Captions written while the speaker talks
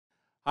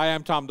Hi,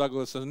 I'm Tom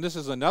Douglas, and this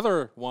is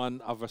another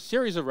one of a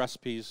series of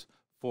recipes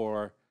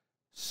for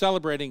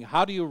celebrating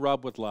How Do You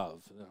Rub with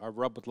Love, our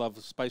Rub with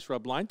Love spice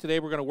rub line.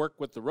 Today we're going to work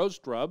with the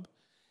roast rub.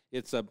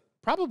 It's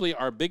probably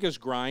our biggest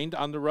grind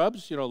on the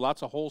rubs, you know,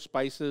 lots of whole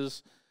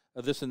spices,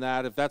 this and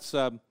that. If that's,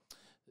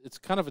 it's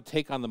kind of a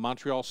take on the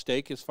Montreal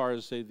steak as far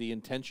as the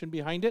intention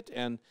behind it,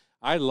 and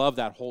I love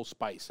that whole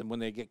spice. And when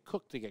they get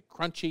cooked, they get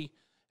crunchy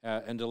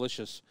and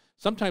delicious.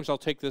 Sometimes I'll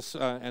take this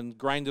and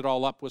grind it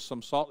all up with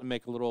some salt and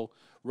make a little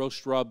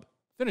roast rub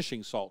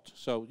finishing salt.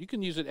 So you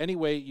can use it any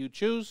way you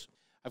choose.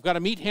 I've got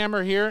a meat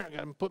hammer here. I'm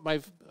going to put my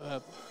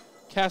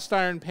cast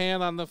iron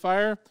pan on the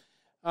fire.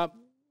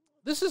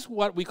 This is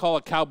what we call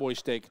a cowboy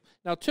steak.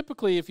 Now,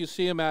 typically, if you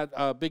see them at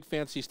a big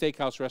fancy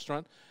steakhouse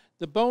restaurant,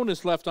 the bone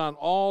is left on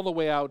all the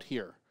way out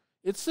here.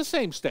 It's the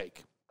same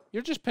steak.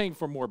 You're just paying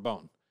for more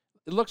bone.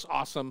 It looks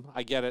awesome.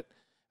 I get it.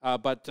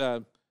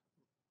 But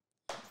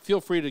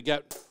feel free to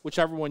get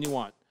whichever one you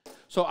want.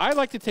 So I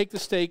like to take the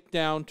steak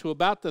down to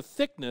about the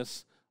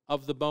thickness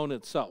of the bone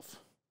itself,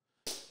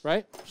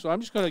 right? So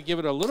I'm just going to give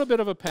it a little bit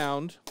of a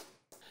pound.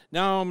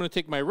 Now I'm going to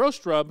take my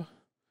roast rub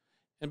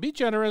and be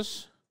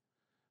generous.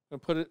 I'm going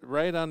to put it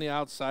right on the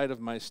outside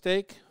of my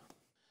steak.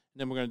 And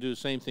then we're going to do the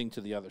same thing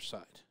to the other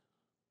side.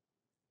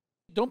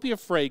 Don't be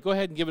afraid. Go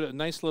ahead and give it a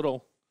nice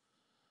little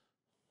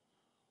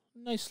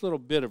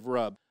bit of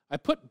rub. I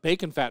put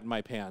bacon fat in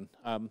my pan.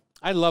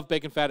 I love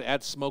bacon fat. It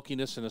adds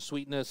smokiness and a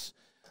sweetness.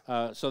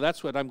 So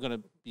that's what I'm going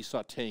to be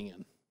sauteing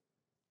in.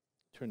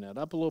 Turn that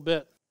up a little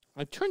bit.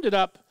 I turned it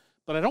up,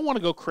 but I don't want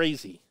to go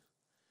crazy.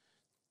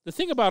 The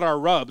thing about our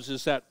rubs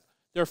is that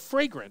they're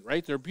fragrant,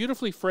 right? They're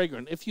beautifully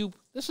fragrant.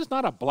 This is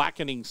not a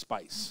blackening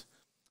spice.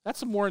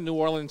 That's a more New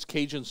Orleans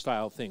Cajun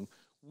style thing.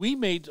 We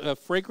made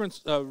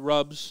fragrance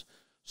rubs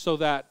so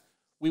that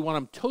we want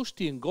them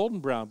toasty and golden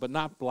brown, but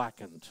not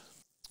blackened.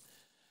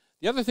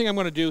 The other thing I'm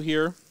going to do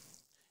here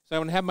is I'm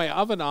going to have my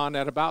oven on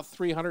at about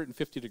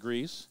 350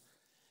 degrees.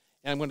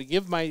 And I'm going to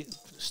give my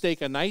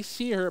steak a nice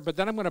sear, but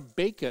then I'm going to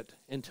bake it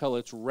until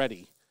it's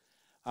ready.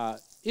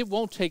 It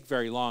won't take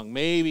very long,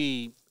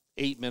 maybe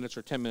 8 minutes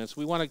or 10 minutes.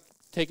 We want to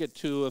take it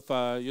to, if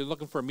you're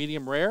looking for a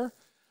medium rare,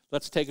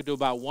 let's take it to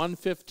about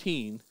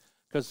 115,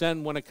 because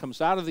then when it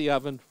comes out of the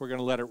oven, we're going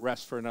to let it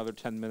rest for another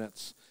 10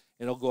 minutes.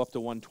 And it'll go up to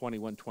 120,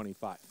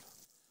 125.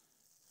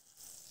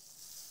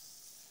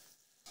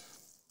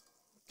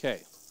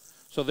 Okay,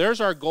 so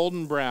there's our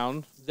golden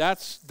brown.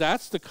 That's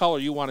the color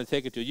you want to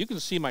take it to. You can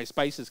see my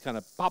spices kind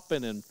of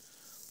popping, and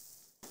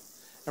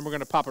we're going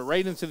to pop it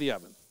right into the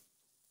oven.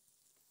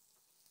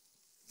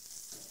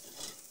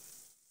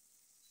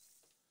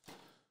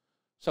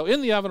 So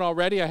in the oven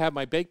already, I have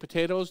my baked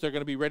potatoes. They're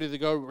going to be ready to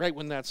go right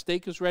when that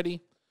steak is ready.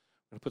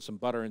 I'm going to put some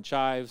butter and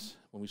chives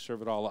when we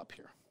serve it all up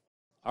here.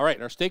 All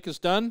right, our steak is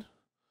done.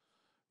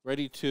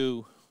 Ready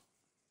to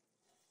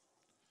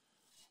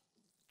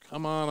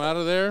come on out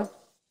of there.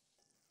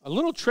 A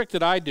little trick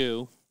that I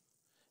do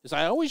is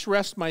I always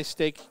rest my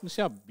steak. You can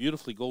see how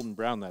beautifully golden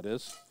brown that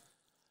is.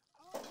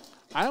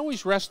 I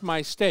always rest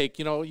my steak.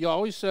 You know, you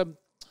always want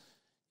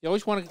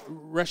to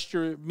rest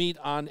your meat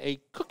on a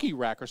cookie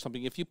rack or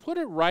something. If you put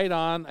it right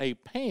on a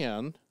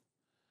pan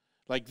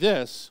like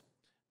this,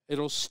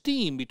 it'll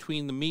steam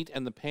between the meat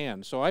and the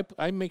pan. So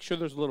I make sure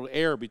there's a little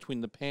air between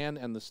the pan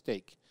and the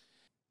steak.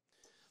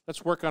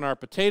 Let's work on our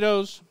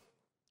potatoes.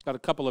 Got a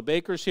couple of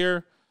bakers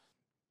here.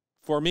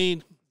 For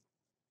me,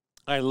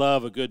 I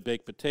love a good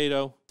baked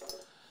potato,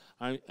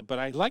 but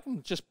I like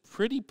them just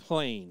pretty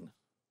plain.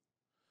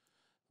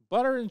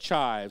 Butter and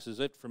chives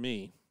is it for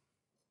me,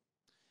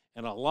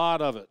 and a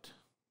lot of it.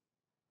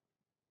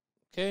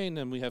 Okay, and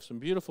then we have some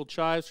beautiful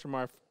chives from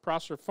our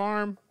Prosser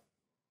farm.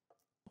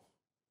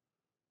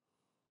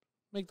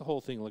 Make the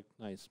whole thing look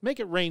nice.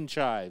 Make it rain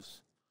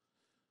chives.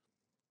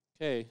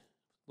 Okay,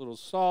 a little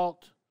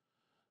salt,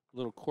 a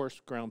little coarse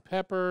ground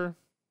pepper.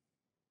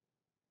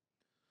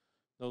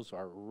 Those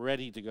are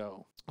ready to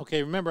go.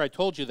 Okay, remember I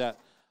told you that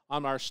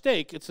on our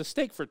steak, it's a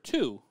steak for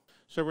two.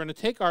 So we're going to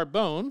take our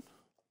bone, and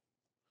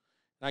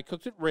I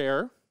cooked it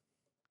rare.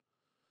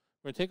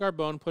 We're going to take our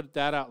bone and put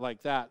that out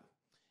like that.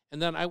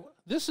 And then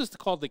this is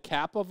called the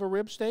cap of a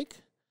rib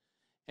steak.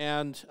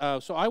 And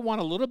so I want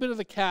a little bit of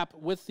the cap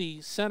with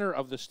the center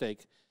of the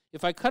steak.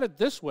 If I cut it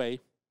this way,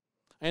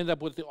 I end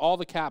up with all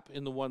the cap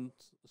in the one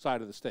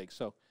side of the steak.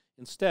 So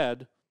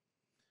instead,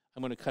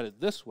 I'm going to cut it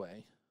this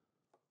way.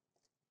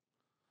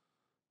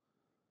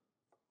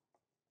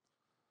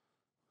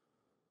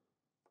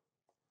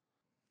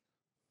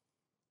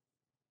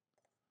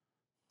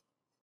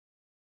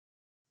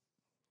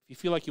 If you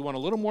feel like you want a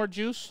little more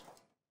juice,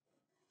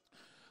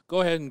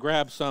 go ahead and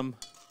grab some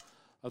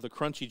of the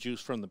crunchy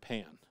juice from the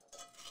pan.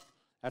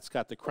 That's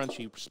got the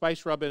crunchy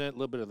spice rub in it, a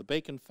little bit of the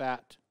bacon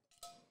fat.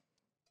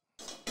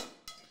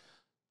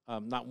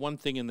 Not one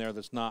thing in there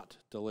that's not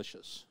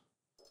delicious.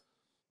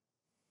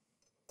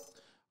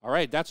 All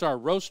right, that's our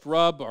roast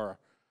rub, or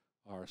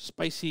our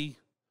spicy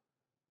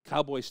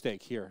cowboy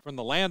steak here from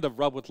the land of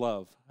Rub with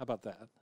Love. How about that?